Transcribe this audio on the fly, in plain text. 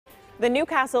The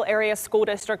Newcastle Area School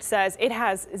District says it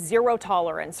has zero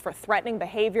tolerance for threatening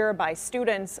behavior by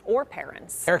students or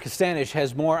parents. Erica Stanish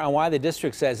has more on why the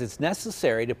district says it's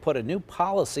necessary to put a new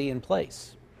policy in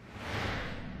place.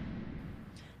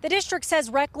 The district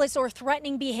says reckless or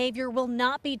threatening behavior will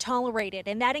not be tolerated,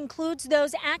 and that includes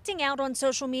those acting out on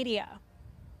social media.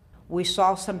 We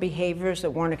saw some behaviors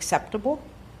that weren't acceptable,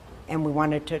 and we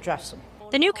wanted to address them.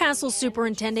 The Newcastle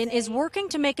superintendent is working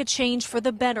to make a change for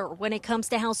the better when it comes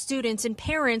to how students and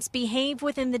parents behave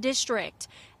within the district.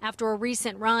 After a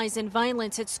recent rise in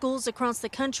violence at schools across the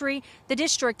country, the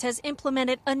district has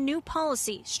implemented a new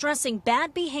policy stressing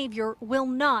bad behavior will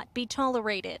not be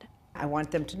tolerated. I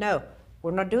want them to know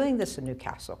we're not doing this in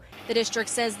Newcastle. The district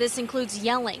says this includes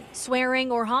yelling,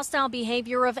 swearing, or hostile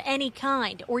behavior of any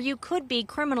kind, or you could be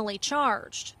criminally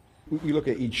charged. We look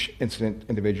at each incident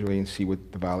individually and see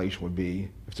what the violation would be.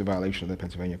 If it's a violation of the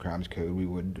Pennsylvania Crimes Code, we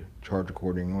would charge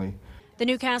accordingly. The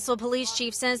Newcastle police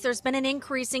chief says there's been an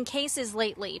increase in cases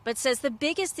lately, but says the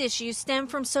biggest issues stem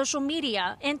from social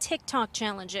media and TikTok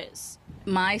challenges.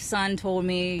 My son told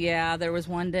me, yeah, there was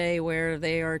one day where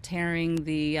they are tearing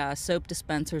the soap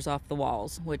dispensers off the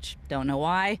walls, which don't know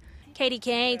why.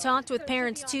 KDKA talked with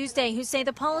parents Tuesday who say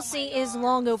the policy is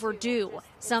long overdue.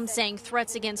 Some saying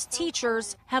threats against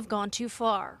teachers have gone too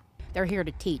far. They're here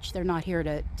to teach. They're not here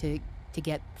to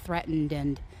get threatened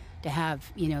and to have,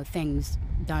 things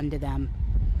done to them.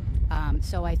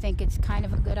 So I think it's kind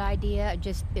of a good idea.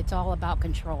 It's all about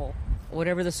control.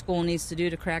 Whatever the school needs to do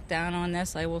to crack down on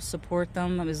this, I will support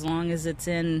them as long as it's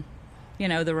in,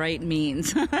 the right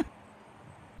means.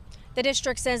 The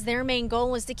district says their main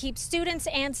goal is to keep students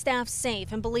and staff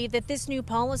safe and believe that this new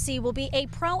policy will be a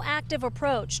proactive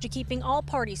approach to keeping all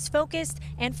parties focused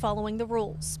and following the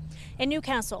rules. In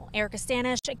Newcastle, Erica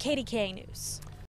Stanish, KDKA News.